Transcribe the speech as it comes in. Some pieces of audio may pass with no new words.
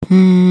Yeah,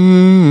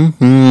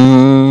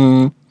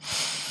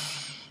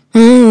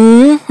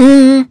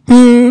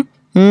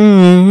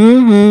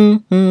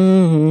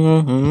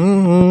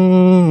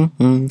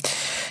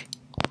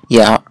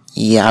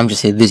 I'm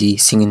just here busy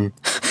singing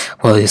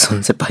while the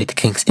Sunset by the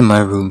Kinks in my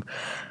room.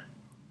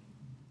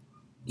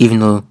 Even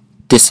though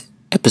this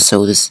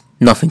episode is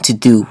nothing to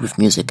do with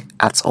music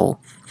at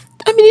all.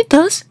 I mean, it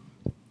does.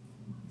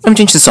 Let me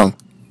change the song.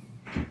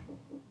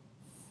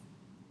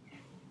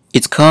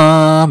 It's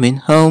coming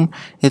home,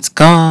 it's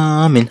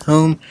coming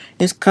home,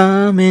 it's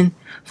coming,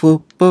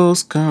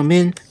 football's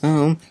coming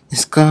home,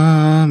 it's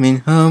coming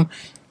home.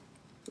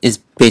 It's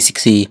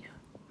basically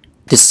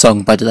this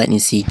song by the Lightning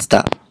Seeds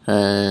that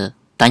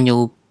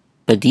Daniel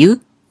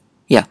Baddiel?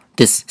 Yeah,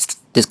 this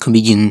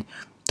comedian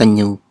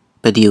Daniel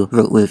Baddiel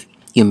wrote with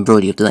Ian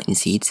Brody of the Lightning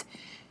Seeds,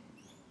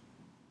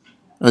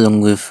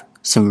 along with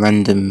some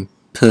random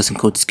person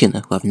called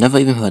Skinner, who I've never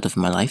even heard of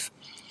in my life.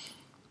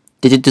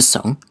 They did this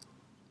song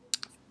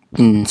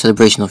in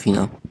celebration of,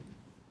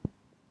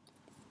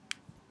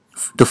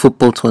 the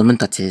football tournament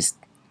that is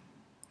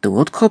the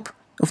World Cup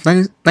of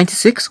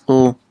 96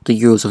 or the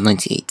Euros of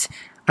 98.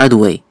 Either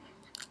way,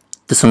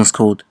 the song's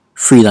called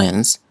Three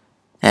Lions,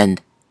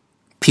 and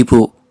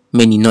people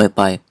mainly know it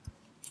by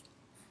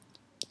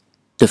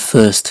the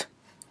first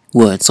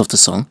words of the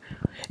song.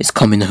 It's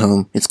coming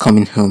home, it's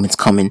coming home, it's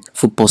coming,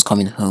 football's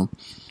coming home.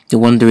 You're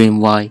wondering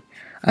why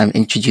I'm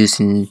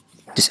introducing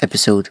this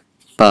episode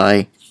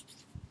by,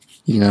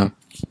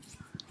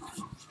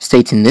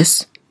 stating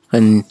this,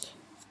 and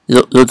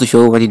loads of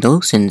you already know,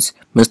 since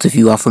most of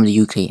you are from the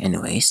UK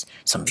anyways.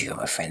 Some of you are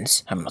my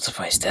friends, I'm not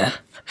surprised there.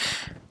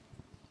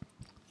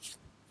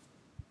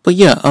 But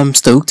yeah, I'm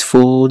stoked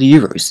for the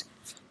Euros.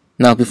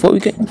 Now, before we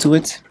get into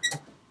it,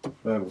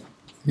 that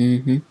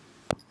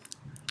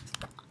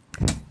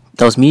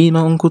was me and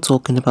my uncle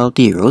talking about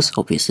the Euros,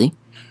 obviously.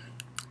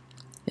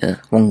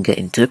 Won't get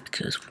into it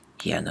because,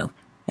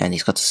 and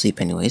he's got to sleep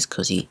anyways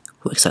because he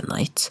works at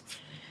night.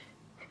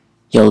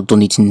 Y'all don't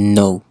need to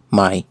know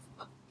my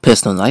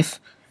personal life.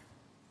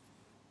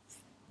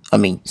 I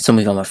mean, some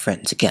of you are my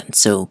friends again,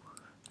 so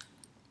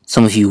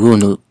some of you will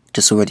know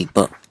this already,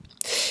 but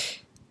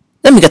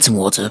let me get some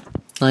water.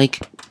 I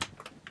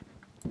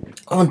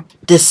want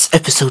this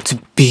episode to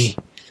be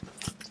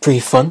pretty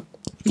fun,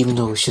 even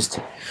though it's just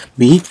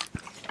me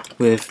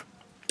with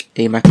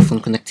a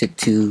microphone connected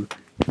to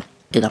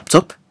the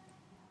laptop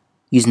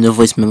using the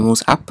Voice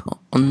Memos app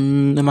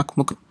on the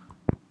MacBook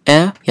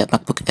Air. Yeah,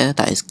 MacBook Air.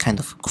 That is kind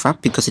of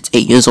crap because it's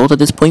 8 years old at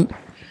this point.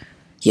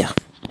 Yeah.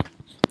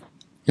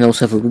 And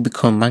also have a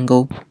Rubicon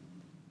Mango,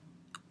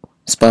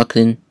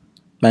 sparkling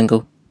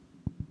mango.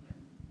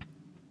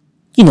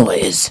 You know what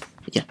it is.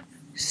 Yeah.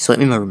 So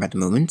I'm in my room at the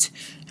moment,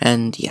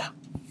 and yeah.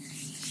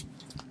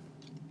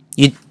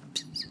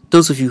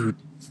 Those of you who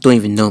don't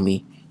even know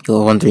me,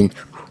 you're wondering,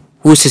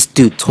 who's this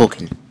dude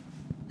talking?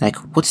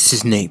 What is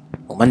his name?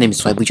 Well, my name is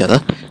Swipe Each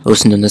Other,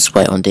 also known as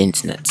Swipe on the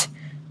internet.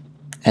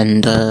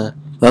 And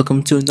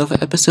welcome to another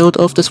episode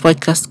of the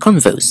Swipecast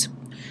Convos.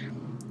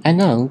 I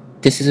know,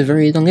 this is a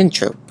very long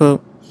intro, but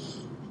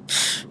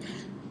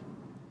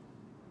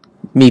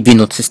me being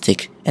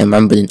autistic and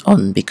rambling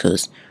on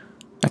because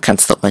I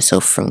can't stop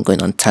myself from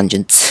going on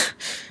tangents.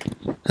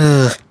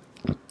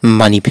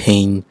 Money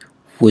Pain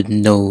would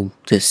know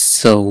this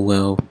so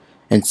well,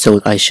 and so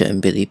would Aisha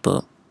and Billy,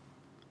 but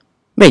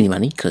mainly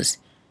Money, because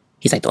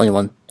he's the only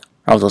one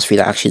out of those three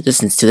that actually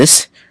listens to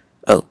this.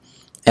 Oh,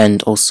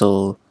 and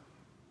also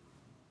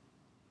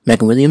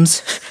Megan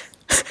Williams.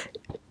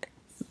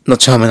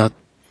 Not sure I'm not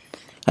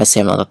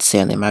allowed to say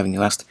her name, having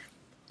you asked.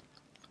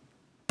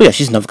 But yeah,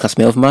 she's another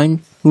classmate of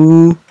mine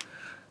who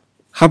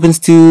happens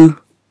to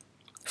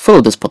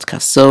follow this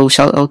podcast, so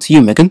shout out to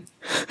you, Megan.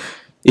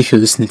 If you're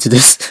listening to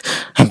this,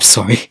 I'm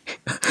sorry.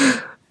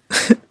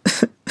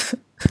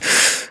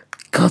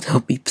 God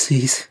help me,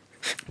 please.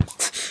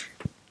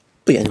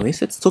 But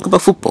anyways, let's talk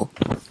about football.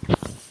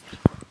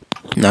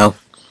 Now,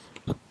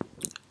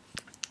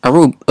 I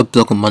wrote a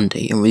blog on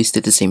Monday and released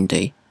it the same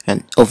day,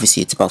 and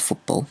obviously it's about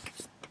football.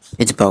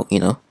 It's about,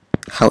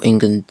 how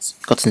England's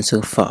gotten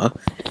so far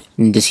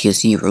in this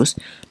year's Euros,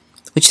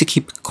 which they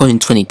keep calling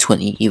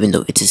 2020, even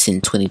though it is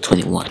in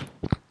 2021.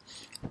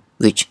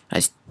 Which I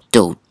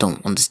still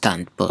don't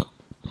understand, but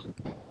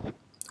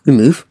we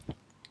move.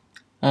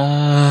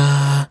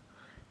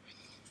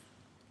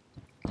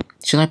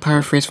 Should I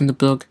paraphrase from the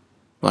blog?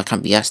 Well, I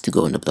can't be asked to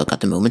go on the blog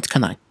at the moment,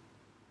 can I?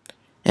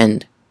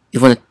 And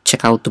if you want to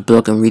check out the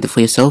blog and read it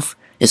for yourself,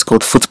 it's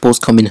called Football's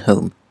Coming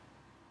Home.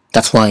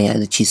 That's why I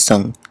literally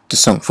sung the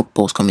song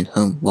Football's Coming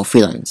Home. Well,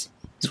 Freelance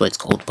is what it's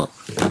called, but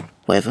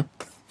whatever.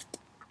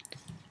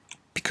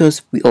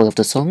 Because we all love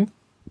the song,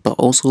 but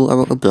also I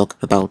wrote a blog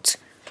about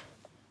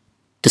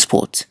the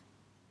sport.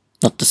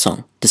 Not the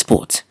song, the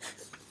sport.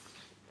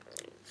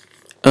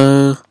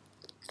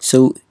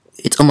 So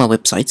it's on my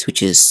website,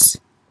 which is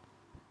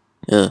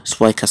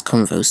Swipecast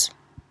Convos,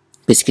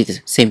 basically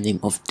the same name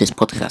of this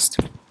podcast,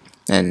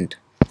 and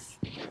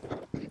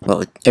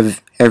well,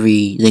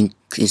 every link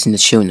is in the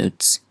show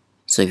notes.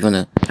 So if you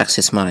wanna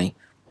access my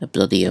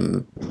bloody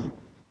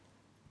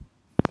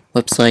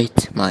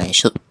website, my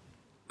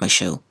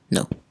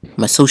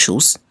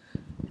socials,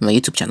 my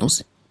YouTube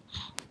channels,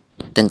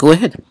 then go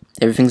ahead.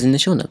 Everything's in the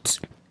show notes.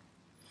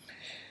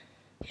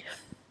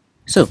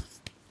 So,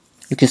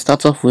 we can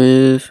start off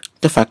with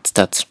the fact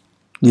that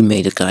we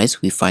made it,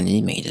 guys. We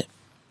finally made it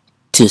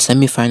to the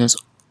semi-finals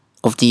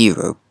of the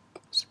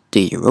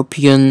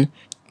European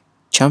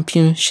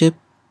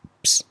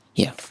Championships.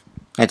 Yeah,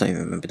 I don't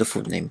even remember the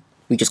full name.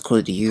 We just call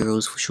it the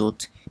Euros for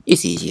short.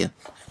 It's easier.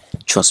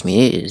 Trust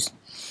me, it is.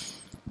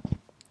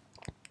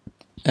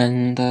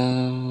 And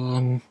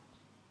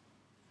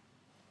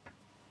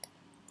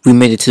we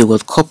made it to the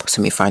World Cup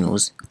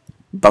semi-finals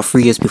about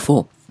 3 years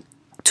before,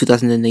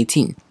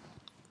 2018.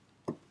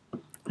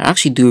 I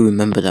actually do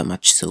remember that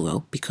match so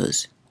well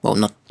because, well,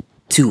 not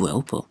too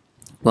well, but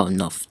well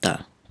enough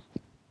that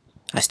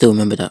I still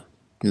remember that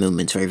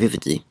moment very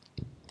vividly.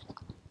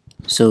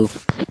 So,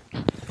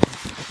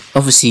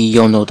 obviously,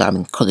 you all know that I'm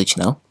in college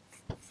now.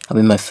 I'm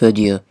in my third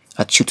year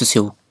at Shooters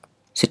Hill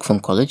Sixth Form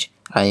College.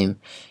 I'm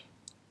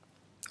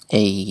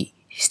a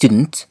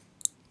student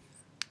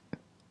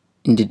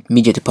in the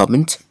media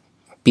department,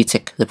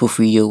 BTEC Level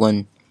 3 Year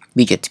 1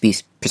 Media to be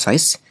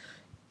precise.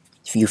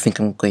 If you think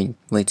I'm going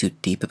way too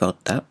deep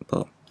about that,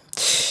 but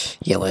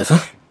yeah,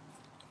 whatever.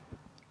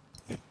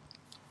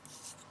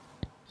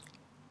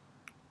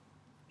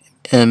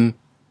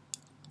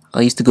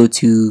 I used to go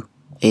to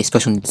a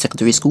special needs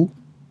secondary school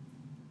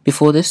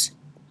before this,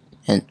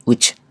 and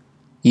which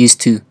I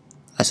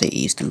say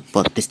used to,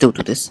 but they still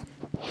do this.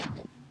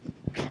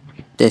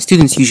 The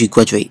students usually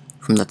graduate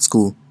from that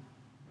school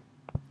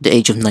at the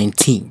age of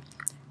 19,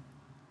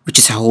 which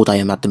is how old I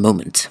am at the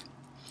moment.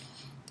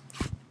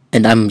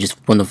 And I'm just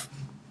one of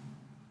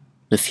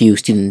the few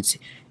students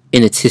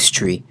in its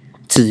history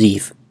to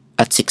leave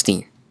at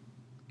 16.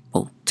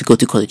 Well, to go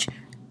to college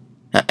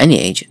at any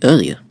age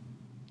earlier,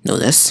 no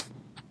less.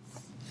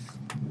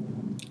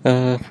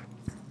 But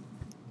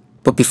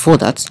before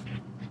that,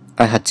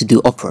 I had to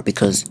do opera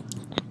because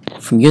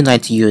from year 9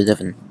 to year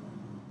 11,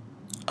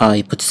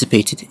 I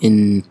participated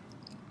in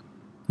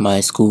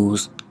my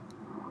school's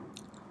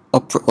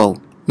opera,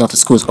 well, not the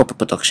school's opera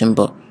production,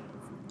 but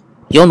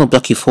you all know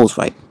Blackheath Halls,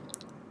 right?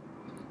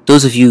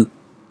 Those of you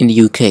in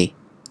the UK,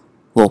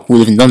 well, who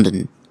live in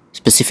London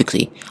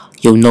specifically,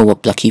 you'll know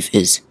what Blackheath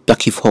is,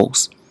 Blackheath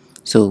Halls.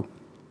 So,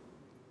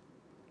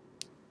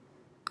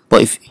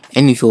 but if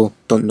any of you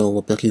don't know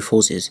what Blackheath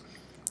Halls is,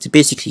 so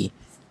basically,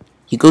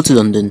 you go to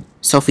London,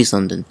 southeast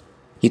London,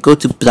 you go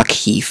to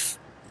Blackheath,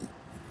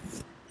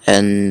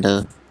 and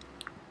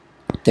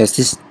there's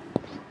this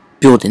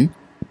building,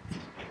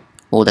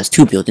 well, there's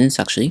two buildings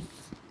actually.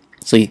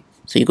 So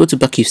you go to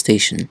Blackheath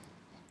Station,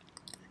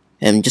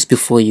 and just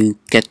before you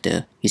get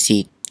there, you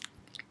see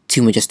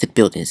two majestic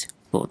buildings.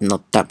 Well,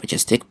 not that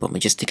majestic, but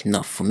majestic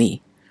enough for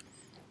me.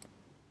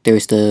 There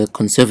is the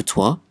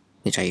Conservatoire,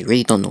 which I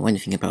really don't know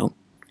anything about,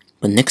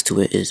 but next to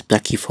it is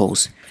Blackheath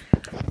Halls,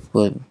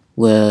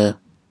 where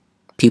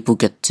people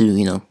get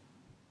to,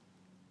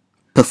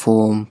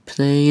 perform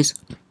plays,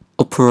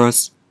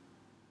 operas,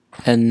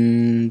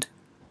 and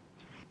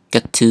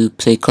get to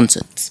play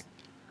concerts.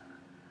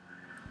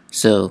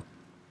 So,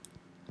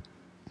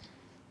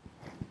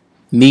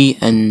 me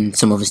and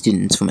some other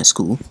students from my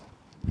school,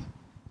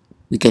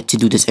 we get to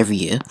do this every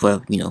year,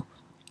 where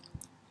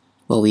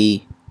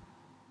we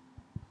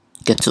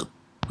get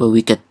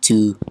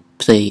to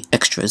play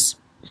extras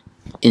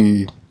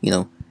in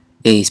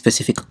a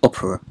specific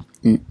opera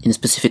in a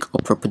specific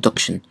opera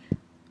production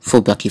for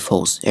Blackheath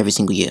Halls every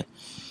single year,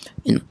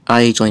 and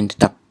I joined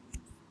that.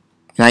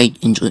 I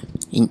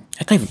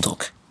can't even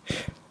talk.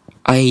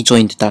 I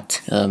joined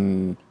that.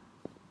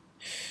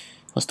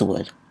 What's the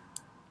word?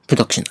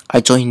 Production.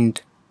 I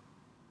joined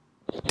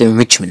the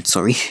enrichment.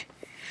 Sorry,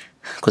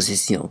 because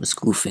it's a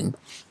school thing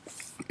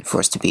for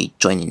us to be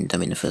joining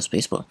them in the first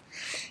place. But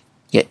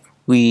yeah,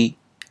 am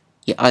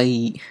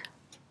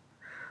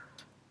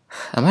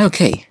I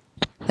okay?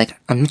 Like,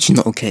 I'm actually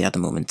not okay at the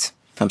moment.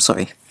 I'm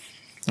sorry.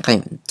 I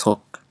can't even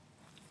talk.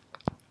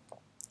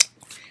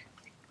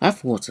 I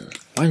have water.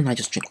 Why don't I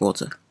just drink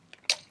water?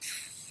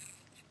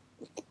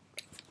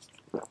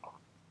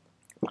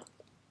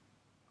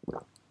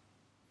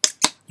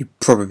 You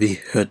probably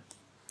heard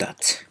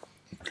that.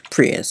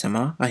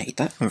 Pre-ASMR. I hate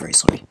that. I'm very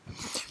sorry.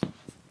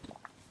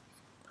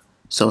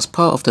 So as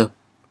part of the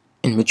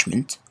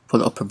enrichment for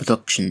the opera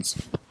productions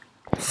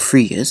for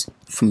 3 years,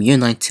 from year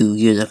 9 to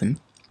year 11,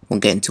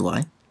 won't get into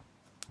why.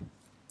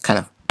 Kind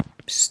of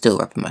still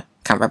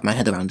can't wrap my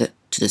head around it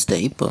to this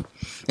day, but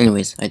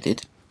anyways, I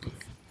did.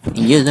 In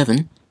year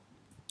 11,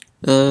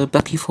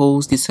 Blackheath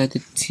Halls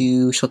decided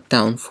to shut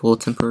down for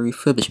temporary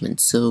refurbishment,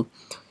 so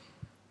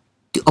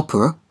the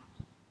opera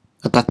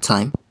at that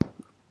time,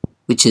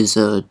 which is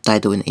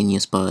Dido and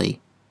Aeneas by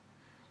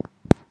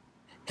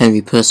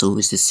Henry Purcell, who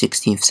is the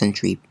 17th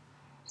century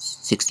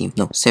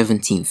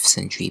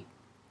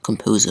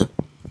composer.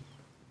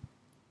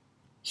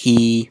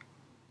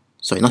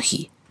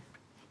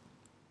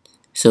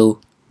 So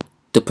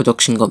the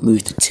production got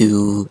moved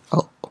to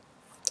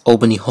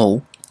Albany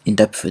Hall in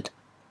Deptford.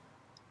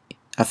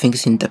 I think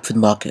it's in Deptford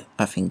Market,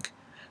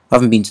 I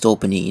haven't been to the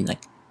Albany in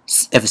like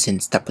ever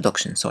since that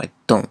production, so I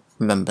don't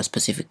remember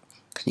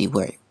specifically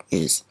where it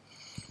is.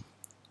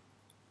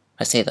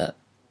 I say that.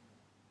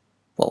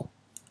 Well,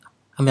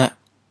 I mean,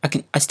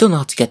 I still know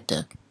how to get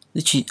there.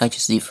 Literally, I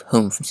just leave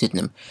home from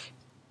Sydenham,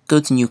 go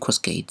to New Cross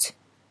Gate,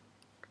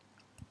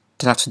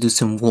 then I have to do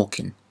some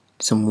walking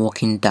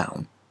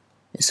down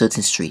a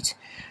certain street,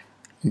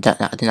 and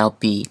then I'll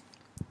be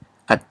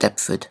at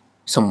Deptford,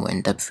 somewhere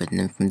in Deptford, and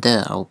then from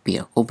there I'll be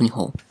at Albany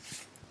Hall.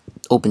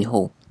 Albany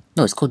Hall.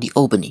 No, it's called the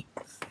Albany.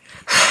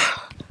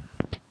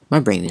 My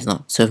brain is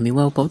not serving me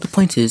well, but the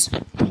point is,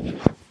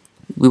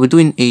 we were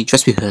doing a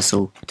dress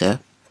rehearsal there,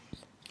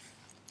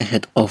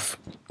 ahead of,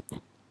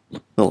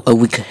 well, a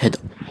week ahead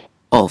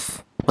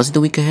of. Was it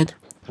a week ahead?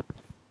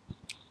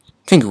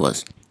 I think it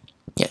was.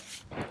 Yeah.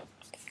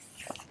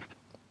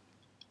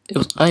 It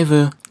was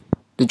either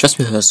the dress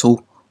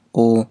rehearsal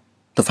or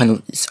the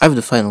final. It's either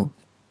the final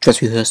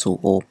dress rehearsal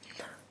or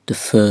the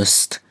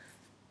first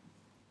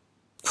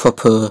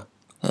proper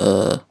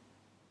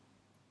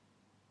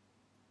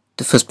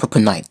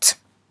night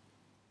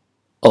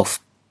of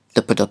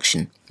the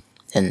production,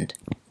 and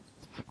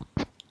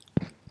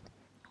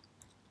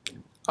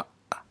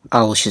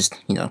I was just,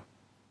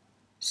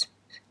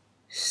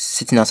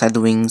 sitting outside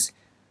the wings.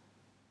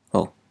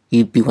 Well,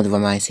 you'd be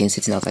wondering why I'm saying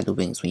sitting outside the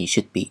wings when you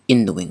should be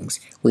in the wings,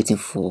 waiting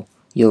for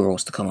your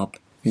roles to come up,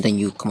 and then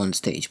you come on the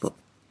stage. But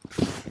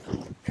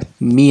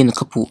me and a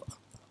couple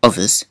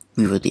others,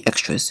 we were the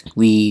extras.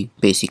 We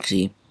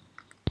basically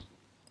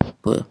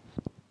were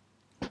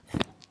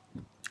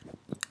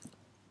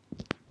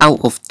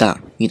out of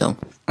that,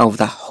 out of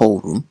that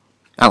whole room,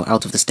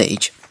 out of the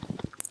stage.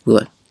 We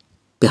were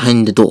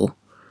behind the door.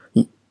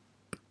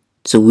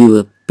 So we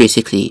were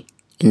basically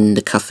in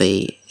the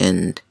cafe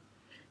and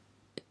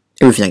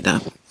everything like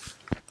that.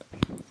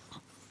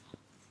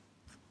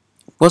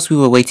 Whilst we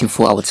were waiting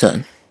for our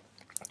turn,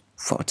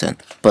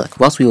 but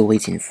whilst we were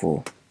waiting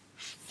for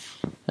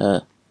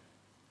our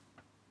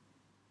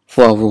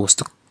roles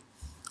to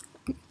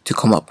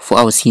come up, for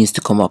our scenes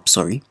to come up,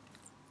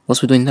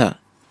 whilst we're doing that,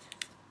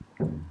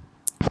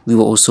 we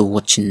were also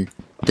watching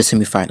the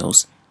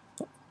semi-finals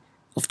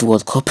of the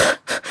World Cup,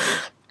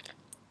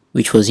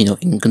 which was,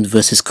 England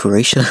versus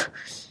Croatia,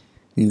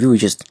 and we were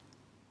just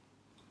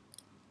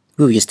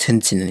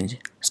tensing and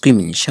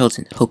screaming and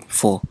shouting, hoping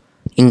for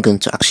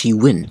England to actually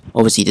win.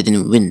 Obviously, they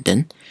didn't win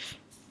then.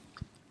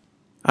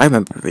 I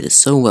remember it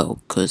so well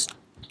because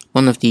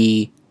one of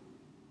the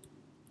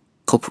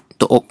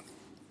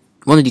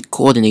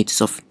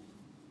coordinators of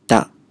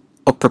that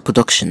opera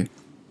production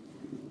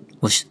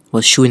was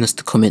shooing us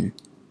to come in,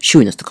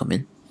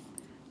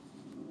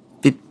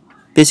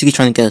 basically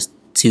trying to get us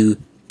to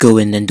go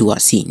in and do our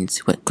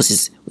scenes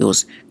because it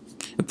was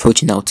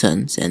approaching our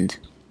turns, and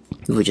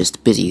we were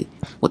just busy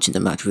watching the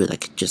match. We were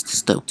like just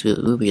stoked. We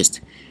were just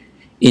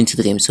into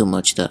the game so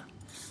much that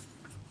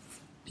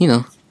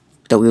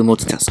that we were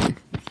multitasking.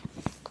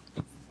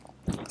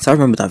 So I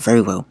remember that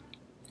very well.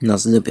 And I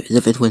was a little bit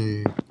livid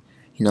when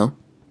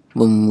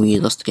we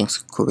lost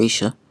against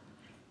Croatia.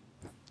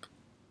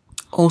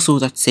 Also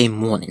that same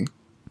morning,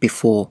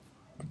 before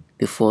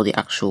the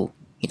actual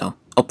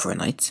opera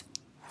night,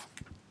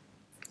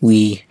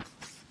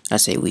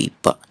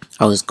 but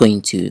I was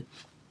going to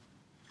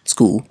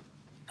school.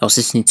 I was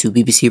listening to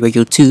BBC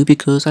Radio 2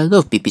 because I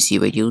love BBC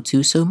Radio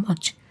 2 so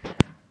much.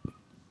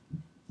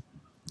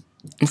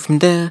 And from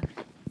there,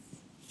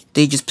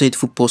 they just played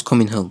Football's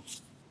Coming Home.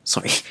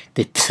 Sorry,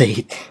 they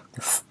played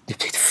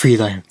Three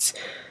Lions.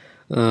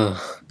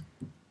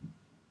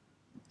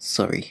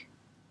 Sorry.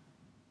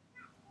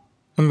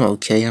 I'm not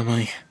okay, am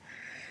I?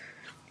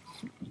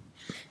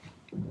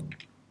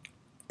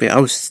 But I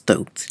was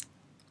stoked.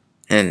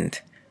 And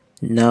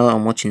now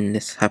I'm watching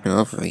this happen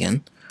over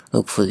again.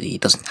 Hopefully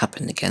it doesn't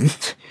happen again.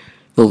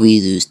 But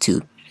we lose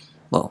to,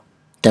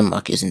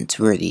 Denmark isn't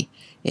really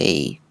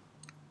a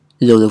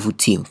low-level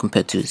team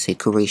compared to, say,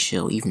 Croatia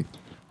or even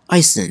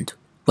Iceland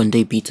when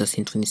they beat us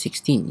in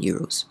 2016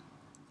 Euros.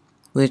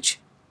 Which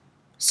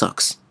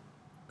sucks.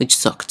 Which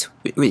sucked.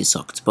 It really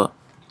sucked, but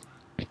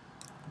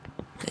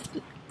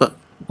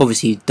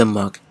obviously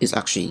Denmark is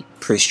actually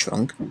pretty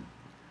strong,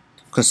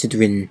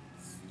 considering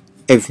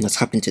everything that's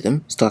happened to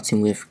them,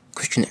 starting with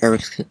Christian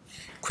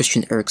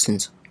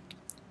Eriksen's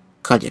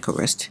cardiac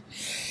arrest.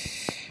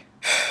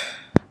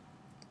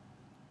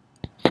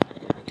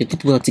 They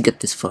did well to get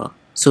this far,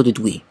 so did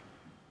we.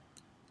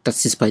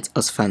 That's despite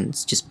us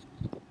fans just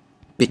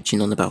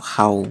bitching on about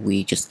how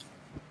we just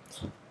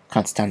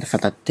can't stand the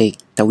fact that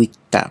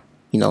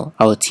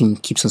our team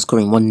keeps on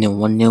scoring 1-0,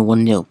 1-0,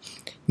 1-0,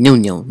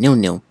 0-0,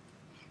 0-0.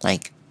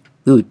 Like,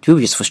 we were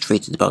just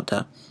frustrated about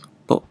that.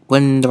 But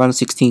when the round of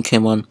 16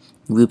 came on,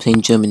 we were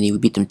playing Germany, we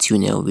beat them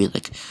 2-0, we were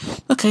like,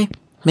 okay,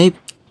 maybe,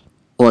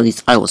 or at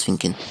least I was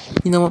thinking,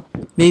 you know what,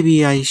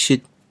 maybe I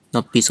should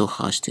not be so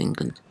harsh to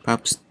England.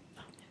 Perhaps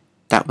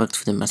that worked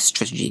for them as a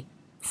strategy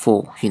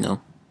for the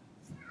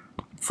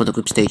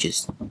group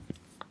stages. And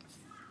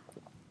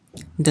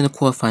then the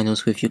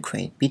quarterfinals with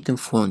Ukraine, beat them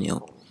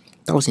 4-0.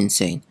 That was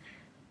insane.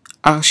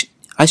 I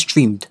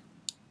streamed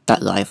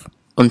that live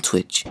on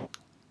Twitch.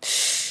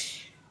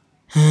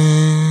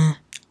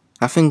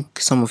 I think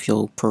some of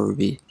y'all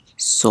probably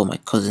saw my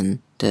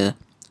cousin there.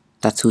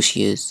 That's who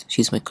she is.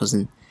 She's my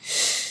cousin.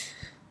 This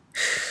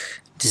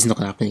is not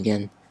gonna happen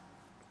again.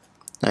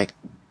 Like,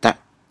 that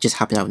just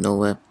happened out of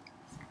nowhere.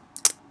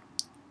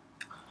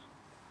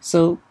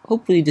 So,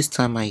 hopefully this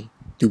time I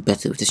do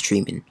better with the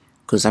streaming.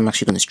 Because I'm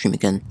actually gonna stream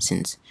again,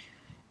 since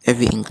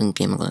every England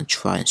game I'm gonna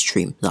try and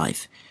stream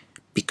live.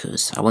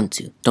 Because I want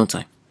to, don't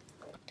I?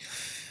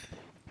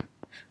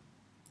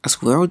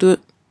 As where I'll do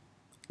it,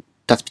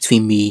 that's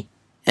between me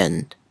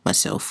and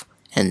myself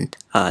and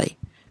I.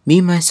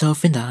 Me,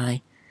 myself, and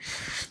I.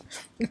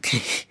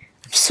 Okay,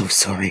 I'm so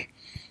sorry.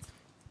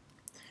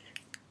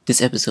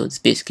 This episode is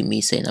basically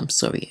me saying I'm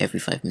sorry every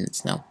 5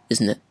 minutes now,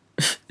 isn't it?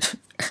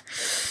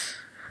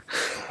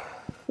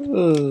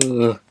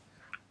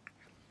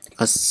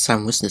 As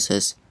Sam Wisner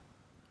says,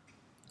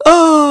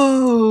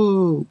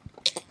 oh!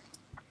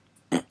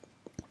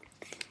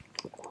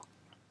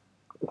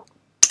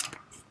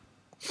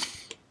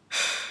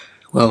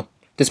 Well,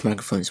 this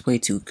microphone is way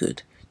too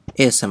good.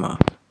 ASMR.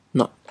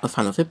 Not a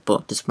fan of it,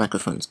 but this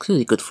microphone is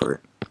clearly good for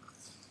it.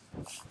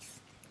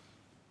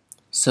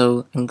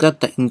 So, I'm glad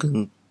that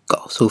England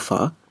got so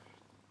far,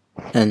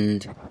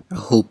 and I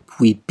hope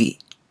we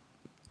beat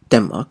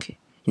Denmark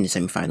in the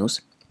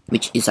semi-finals,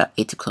 which is at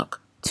 8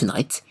 o'clock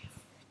tonight.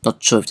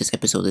 Not sure if this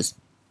episode is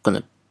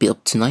gonna be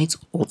up tonight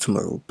or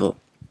tomorrow, but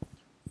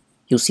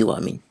you'll see what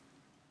I mean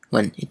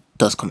when it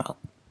does come out.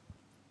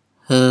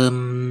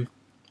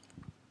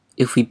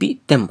 If we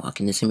beat Denmark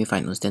in the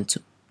semi-finals, then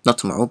not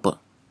tomorrow, but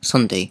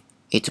Sunday,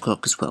 8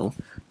 o'clock as well,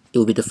 it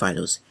will be the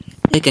finals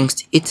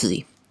against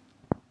Italy.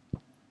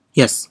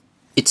 Yes,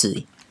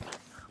 Italy.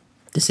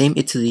 The same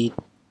Italy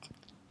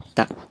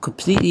that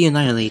completely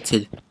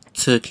annihilated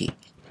Turkey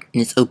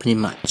in its opening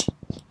match.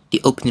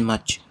 The opening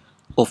match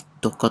of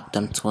the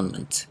goddamn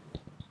tournament.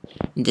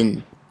 And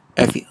then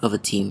every other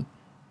team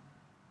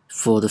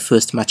for the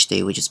first match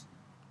day were just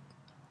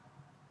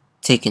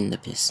taking the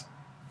piss.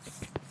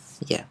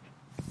 Yeah.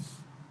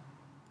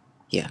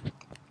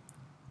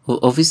 Well,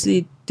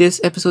 obviously,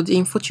 this episode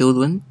aimed for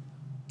children,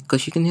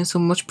 because you can hear so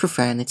much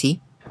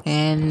profanity,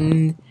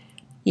 and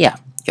yeah,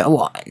 you're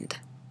warned.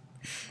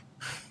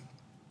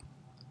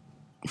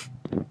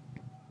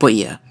 But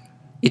yeah,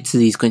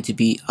 Italy is going to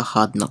be a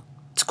hard nut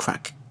to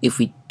crack if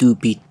we do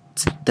beat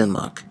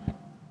Denmark.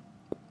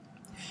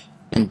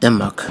 And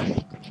Denmark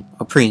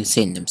are pretty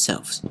insane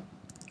themselves,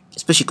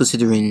 especially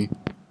considering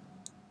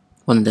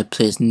one of their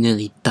players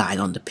nearly died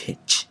on the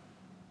pitch.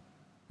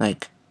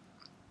 Like,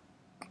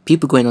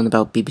 people going on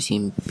about BBC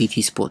and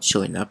BT Sports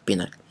showing up, being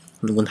like,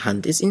 on the one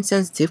hand, it's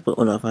insensitive, but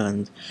on the other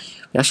hand,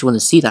 we actually want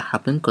to see that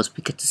happen because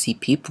we get to see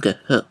people get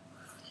hurt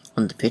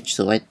on the pitch,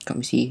 so why can't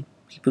we see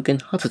people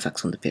getting heart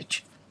attacks on the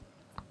pitch?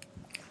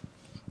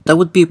 That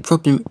would be a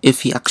problem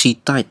if he actually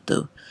died,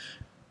 though,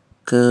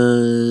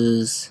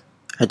 because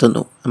I don't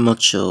know, I'm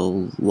not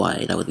sure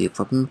why that would be a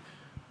problem,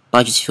 but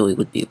I just feel it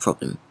would be a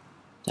problem.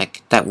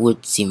 Like, that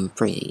would seem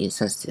pretty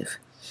insensitive.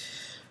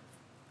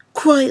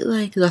 Quite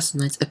like last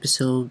night's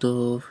episode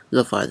of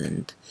Love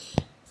Island.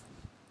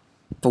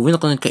 But we're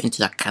not going to get into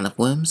that kind of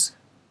worms,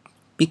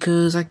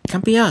 because I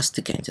can't be asked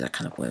to get into that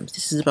kind of worms.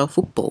 This is about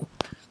football.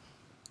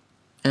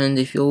 And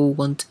if you all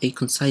want a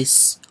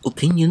concise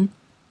opinion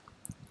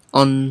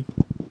on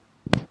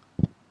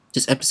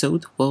this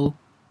episode, well,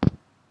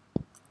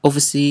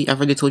 obviously I've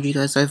already told you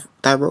guys that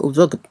I wrote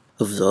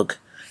a vlog.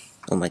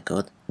 Oh my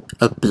god,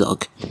 a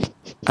blog.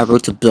 I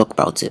wrote a blog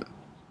about it,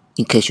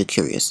 in case you're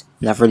curious,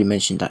 and I've already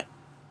mentioned that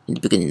in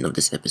the beginning of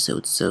this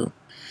episode, so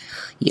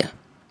yeah.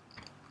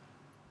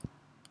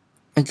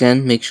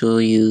 Again, make sure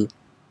you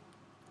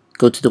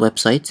go to the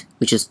website,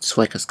 which is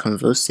Swikers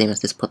Converse, same as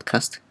this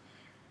podcast.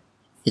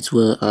 It's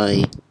where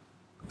I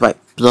write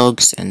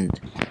blogs and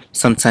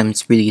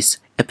sometimes release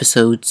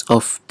episodes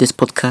of this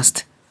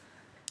podcast,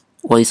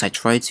 or at least I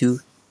try to.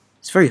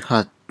 It's very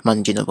hard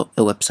managing a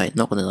website,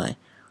 not gonna lie.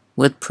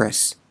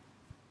 WordPress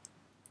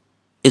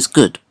is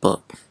good,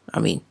 but I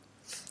mean,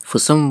 for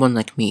someone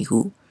like me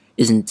who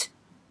isn't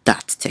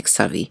that tech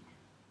savvy,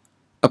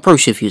 I probably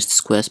should have used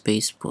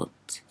Squarespace,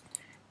 but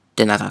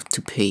then I'd have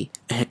to pay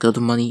a heck of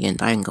money,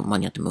 and I ain't got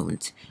money at the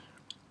moment.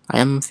 I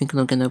am thinking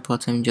of getting a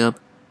part-time job,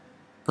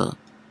 but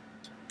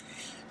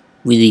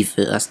we leave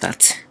it as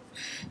that.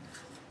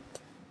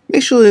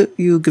 Make sure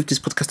you give this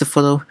podcast a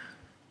follow,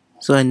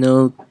 so I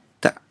know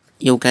that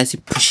you guys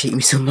appreciate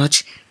me so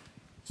much,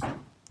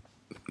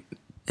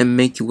 and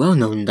make it well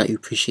known that you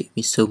appreciate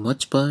me so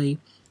much by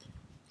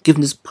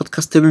giving this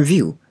podcast a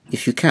review,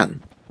 if you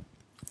can.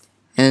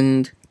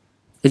 And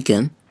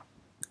again,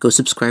 go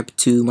subscribe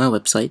to my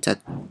website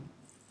at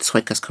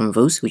Swikers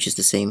Convos, which is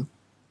the same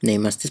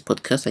name as this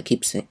podcast, I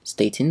keep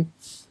stating,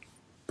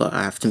 but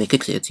I have to make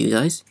it clear to you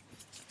guys.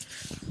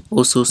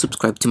 Also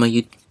subscribe to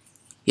my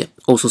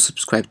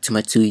subscribe to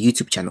my 2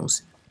 YouTube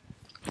channels,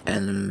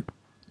 and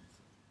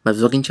my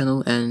vlogging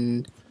channel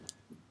and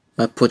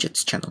my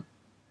projects channel.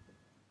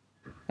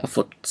 I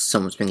thought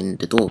someone's ringing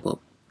the door, but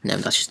no,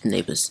 that's just the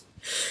neighbours.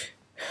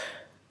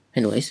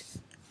 Anyways,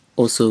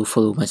 also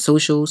follow my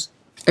socials,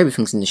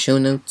 everything's in the show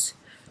notes.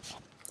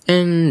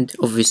 And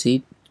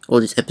obviously, all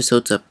these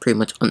episodes are pretty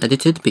much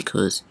unedited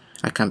because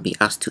I can't be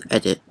asked to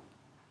edit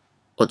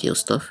audio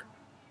stuff.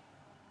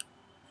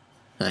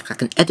 Like, I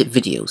can edit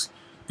videos.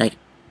 Like,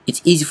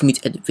 it's easy for me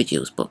to edit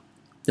videos, but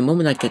the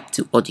moment I get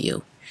to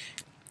audio,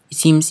 it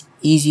seems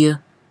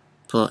easier,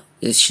 but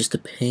it's just a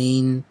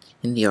pain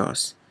in the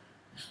arse.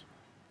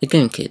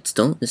 Again, kids,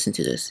 don't listen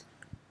to this.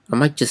 I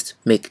might just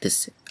make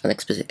this an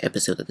explicit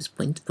episode at this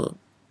point, but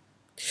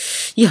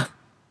yeah,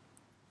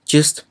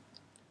 just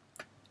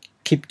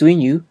keep doing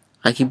you,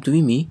 I keep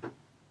doing me,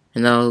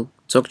 and I'll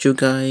talk to you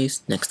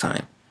guys next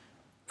time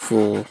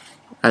for,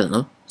 I don't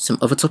know, some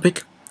other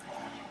topic.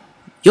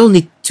 You'll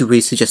need to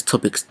really suggest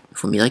topics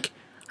for me. Like,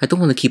 I don't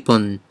want to keep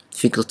on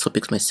thinking of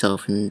topics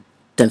myself and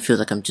then feel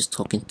like I'm just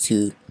talking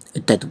to a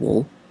dead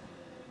wall.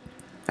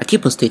 I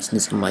keep on stating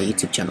this on my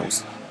YouTube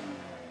channels,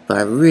 but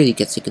I really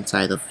get sick and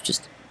tired of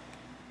just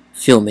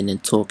filming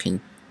and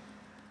talking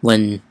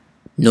when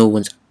no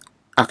one's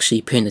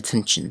actually paying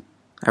attention.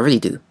 I really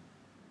do.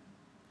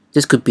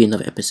 This could be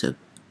another episode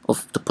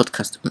of the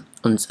podcast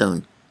on its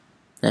own.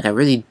 Like, I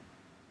really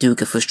do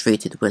get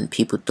frustrated when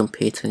people don't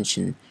pay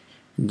attention,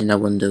 and then I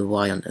wonder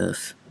why on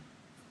earth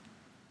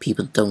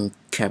people don't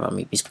care about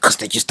me. It's because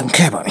they just don't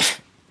care about me.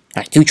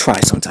 I do try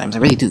sometimes, I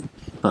really do,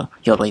 but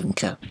y'all don't even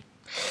care.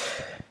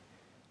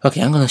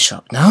 Okay, I'm gonna shut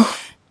up now.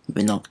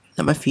 But not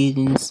let my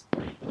feelings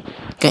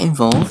get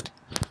involved.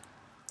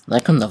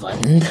 Like on Love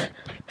Island.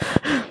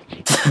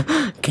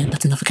 Again,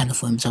 that's another kind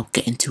of worms I'll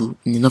get into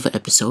in another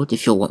episode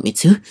if you want me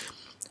to.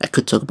 I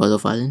could talk about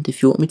Love Island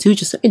if you want me to,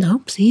 just let me know,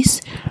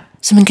 please.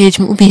 Some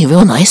engagement would be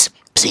real nice.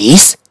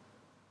 Please?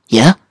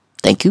 Yeah?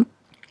 Thank you.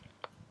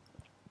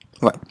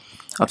 Right.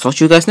 I'll talk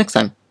to you guys next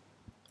time.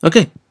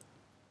 Okay.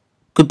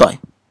 Goodbye.